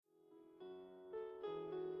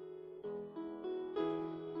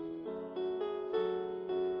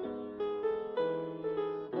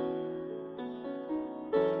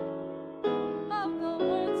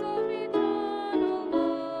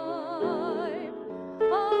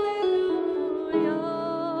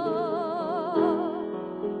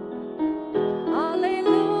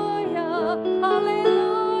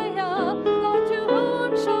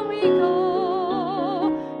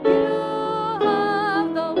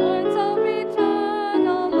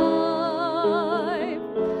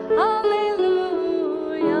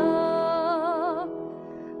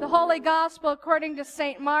Gospel according to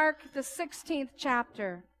St. Mark, the 16th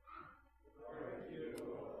chapter.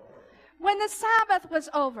 When the Sabbath was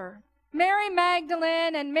over, Mary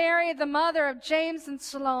Magdalene and Mary, the mother of James and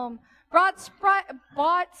Salome,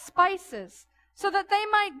 bought spices so that they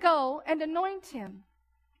might go and anoint him.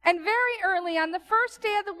 And very early on the first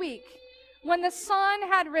day of the week, when the sun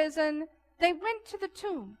had risen, they went to the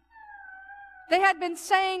tomb. They had been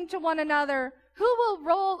saying to one another, "Who will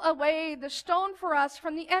roll away the stone for us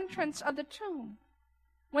from the entrance of the tomb?"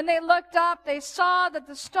 When they looked up, they saw that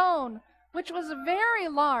the stone, which was very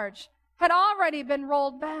large, had already been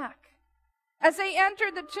rolled back. As they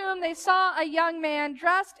entered the tomb, they saw a young man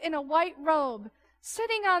dressed in a white robe,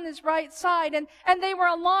 sitting on his right side, and they were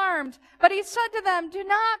alarmed. But he said to them, "Do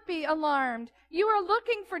not be alarmed. You are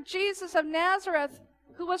looking for Jesus of Nazareth,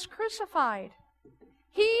 who was crucified.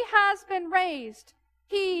 He has been raised.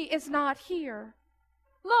 He is not here.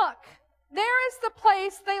 Look, there is the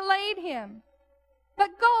place they laid him.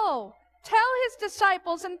 But go, tell his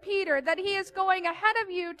disciples and Peter that he is going ahead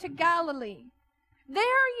of you to Galilee.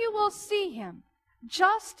 There you will see him,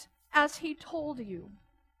 just as he told you."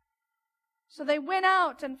 So they went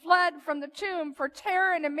out and fled from the tomb, for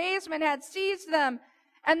terror and amazement had seized them,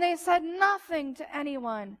 and they said nothing to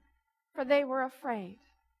anyone, for they were afraid.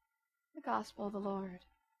 The Gospel of the Lord.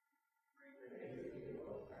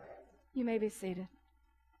 You may be seated.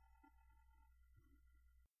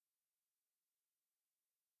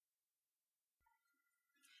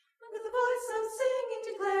 With the voice of singing,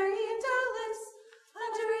 declare ye and tell us,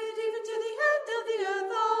 utter it even to the end of the earth.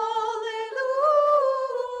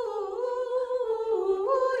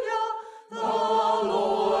 Alleluia. The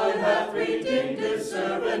Lord hath redeemed his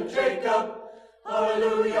servant Jacob.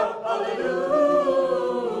 Alleluia, alleluia.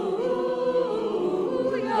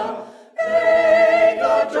 Make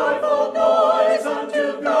a joyful noise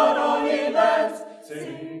unto God, all ye lands.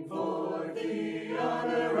 Sing forth the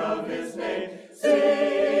honor of his name.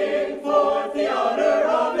 Sing forth the honor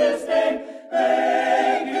of his name.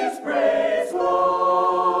 Make his praise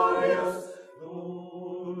glorious.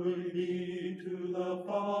 Glory be to the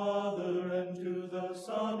Father, and to the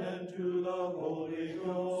Son, and to the Holy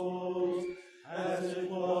Ghost, as it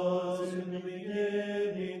was in the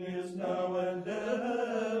beginning, is now, and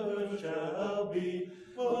ever shall be,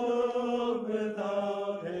 world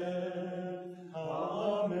without end.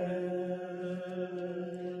 Amen.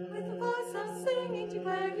 With the voice of singing,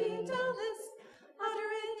 declare ye and tell this, utter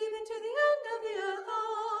it even to the end of the earth.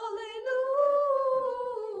 Alleluia.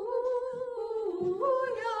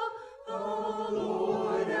 The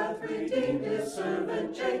Lord hath redeemed his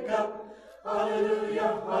servant Jacob. Alleluia,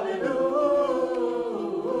 alleluia.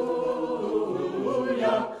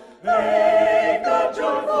 Make a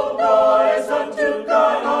joyful noise unto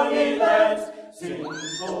God, all ye lands. Sing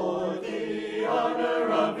forth the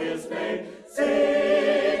honor of his name.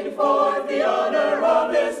 Sing forth the honor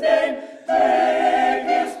of his name. Make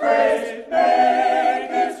his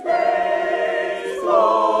praise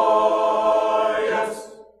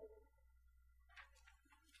glorious.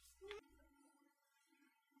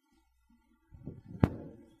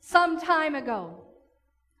 Some time ago,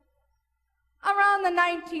 around the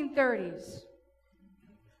 1930s,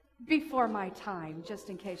 before my time, just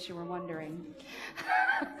in case you were wondering,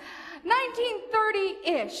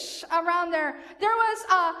 1930-ish, around there was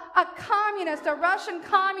a communist, a Russian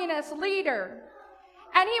communist leader,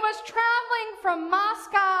 and he was traveling from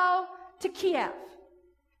Moscow to Kiev.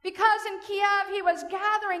 Because in Kiev, he was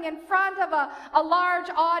gathering in front of a large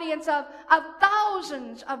audience of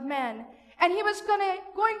thousands of men, and he was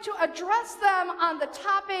going to address them on the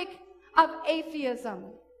topic of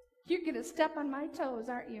atheism. You're going to step on my toes,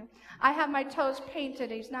 aren't you? I have my toes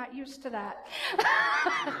painted. He's not used to that.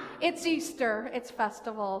 It's Easter. It's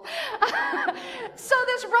festival. So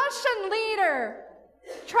this Russian leader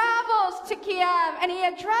travels to Kiev, and he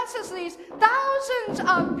addresses these thousands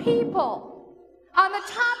of people on the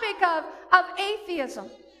topic of atheism.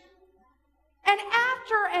 And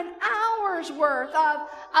after an hour's worth of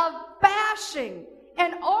bashing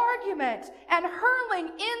and argument and hurling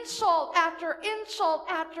insult after insult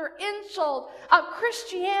after insult of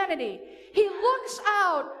Christianity, he looks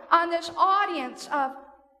out on this audience of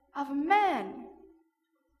men,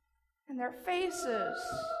 and their faces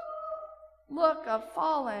look of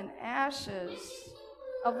fallen ashes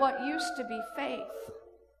of what used to be faith.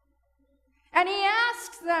 And he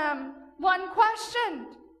asks them one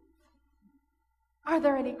question. Are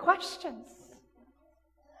there any questions?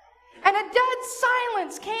 And a dead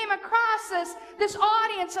silence came across this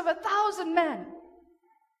audience of 1,000 men.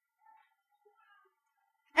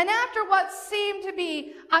 And after what seemed to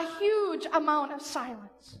be a huge amount of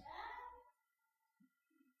silence,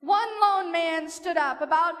 One lone man stood up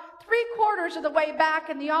about 3/4 of the way back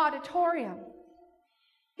in the auditorium.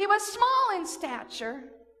 He was small in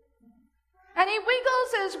stature, and he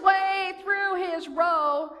wiggles his way through his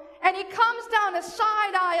row, and he comes down a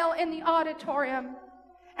side aisle in the auditorium,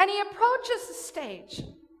 and he approaches the stage.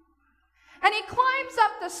 And he climbs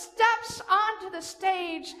up the steps onto the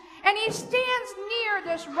stage, and he stands near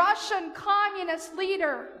this Russian communist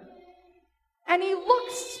leader, and he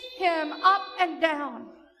looks him up and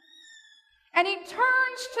down. And he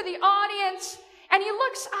turns to the audience, and he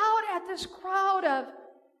looks out at this crowd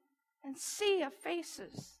and sea of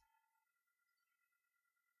faces.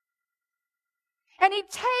 And he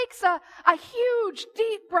takes a huge,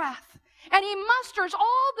 deep breath. And he musters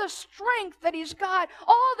all the strength that he's got,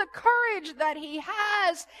 all the courage that he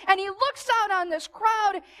has. And he looks out on this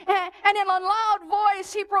crowd, and in a loud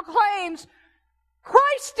voice he proclaims,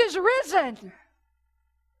 "Christ is risen."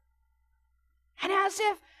 And as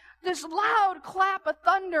if this loud clap of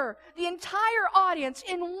thunder, the entire audience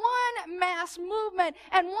in one mass movement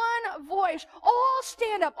and one voice all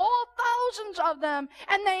stand up, all thousands of them,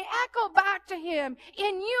 and they echo back to him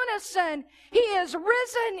in unison, "He is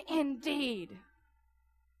risen indeed."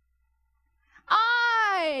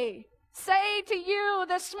 I say to you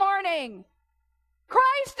this morning,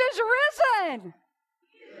 Christ is risen.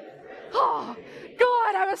 Oh,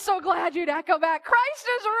 good. I was so glad you'd echo back. Christ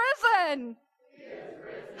is risen.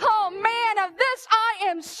 Oh man, of this I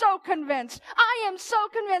am so convinced. I am so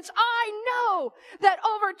convinced. I know that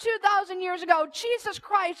over 2,000 years ago, Jesus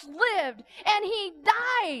Christ lived and he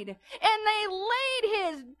died. And they laid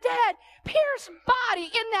his dead, pierced body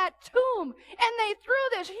in that tomb. And they threw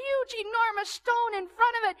this huge, enormous stone in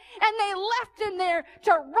front of it. And they left him there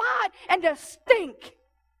to rot and to stink.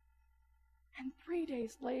 And 3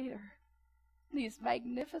 days later, these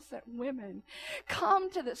magnificent women come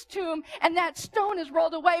to this tomb, and that stone is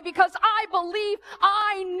rolled away because I believe,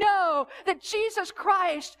 I know that Jesus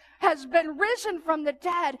Christ has been risen from the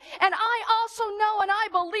dead. And I also know, and I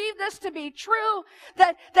believe this to be true,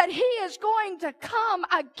 that he is going to come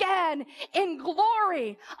again in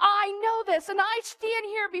glory. I know this, and I stand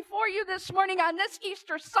here before you this morning on this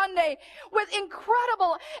Easter Sunday with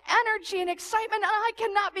incredible energy and excitement, and I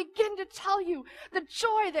cannot begin to tell you the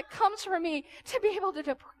joy that comes from me to be able to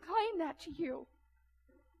proclaim that to you.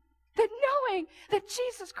 That knowing that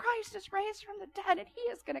Jesus Christ is raised from the dead and he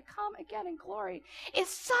is going to come again in glory is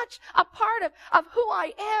such a part of who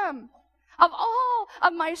I am, of all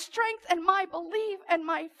of my strength and my belief and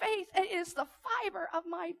my faith. It is the fiber of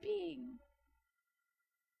my being.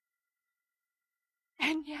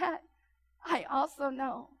 And yet, I also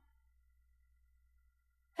know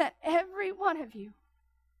that every one of you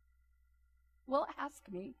will ask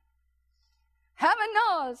me, heaven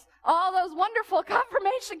knows, all those wonderful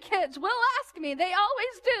confirmation kids will ask me, they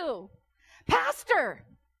always do, "Pastor,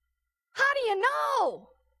 how do you know?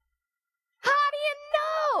 How do you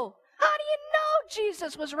know? How do you know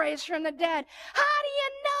Jesus was raised from the dead? How do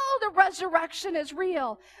you know the resurrection is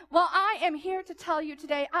real?" Well, I am here to tell you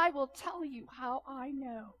today, I will tell you how I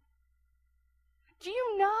know. Do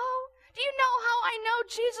you know? Do you know how I know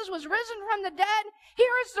Jesus was risen from the dead?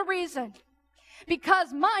 Here is the reason.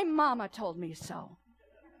 Because my mama told me so.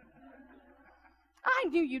 I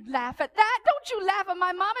knew you'd laugh at that. Don't you laugh at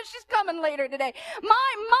my mama. She's coming later today.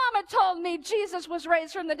 My mama told me Jesus was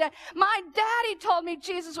raised from the dead. My daddy told me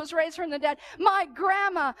Jesus was raised from the dead. My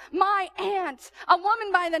grandma, my aunt, a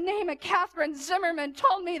woman by the name of Catherine Zimmerman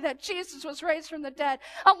told me that Jesus was raised from the dead.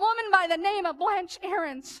 A woman by the name of Blanche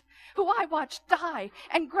Ahrens, who I watched die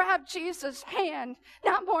and grab Jesus' hand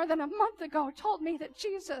not more than a month ago, told me that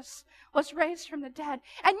Jesus was raised from the dead.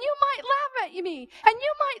 And you might laugh at me, and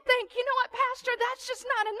you might think, you know what, Pastor, that's just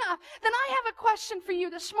not enough. Then I have a question for you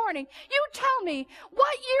this morning. You tell me,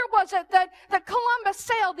 what year was it that Columbus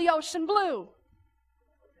sailed the ocean blue?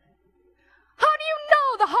 How do you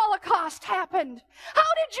know the Holocaust happened?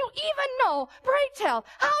 How did you even know? Pray tell,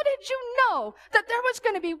 how did you know that there was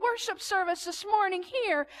going to be worship service this morning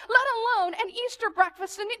here, let alone an Easter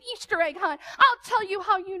breakfast and an Easter egg hunt? I'll tell you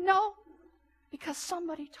how you know. Because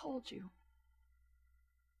somebody told you.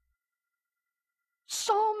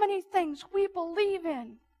 So many things we believe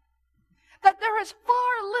in, that there is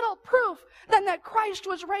far little proof than that Christ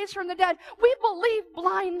was raised from the dead. We believe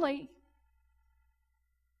blindly.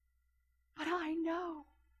 But I know.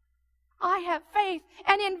 I have faith.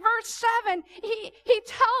 And in verse 7, he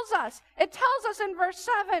tells us, it tells us in verse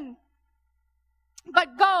 7,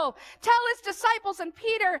 "But go, tell his disciples and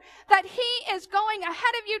Peter that he is going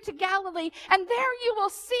ahead of you to Galilee, and there you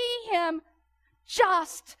will see him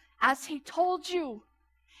just as he told you."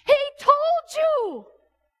 He told you.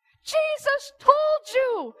 Jesus told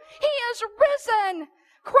you he is risen.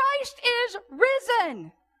 Christ is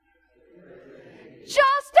risen.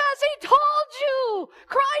 Just as he told you,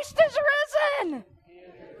 Christ is risen.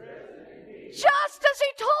 Just as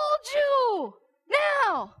he told you.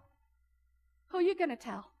 Now, who are you going to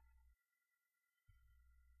tell?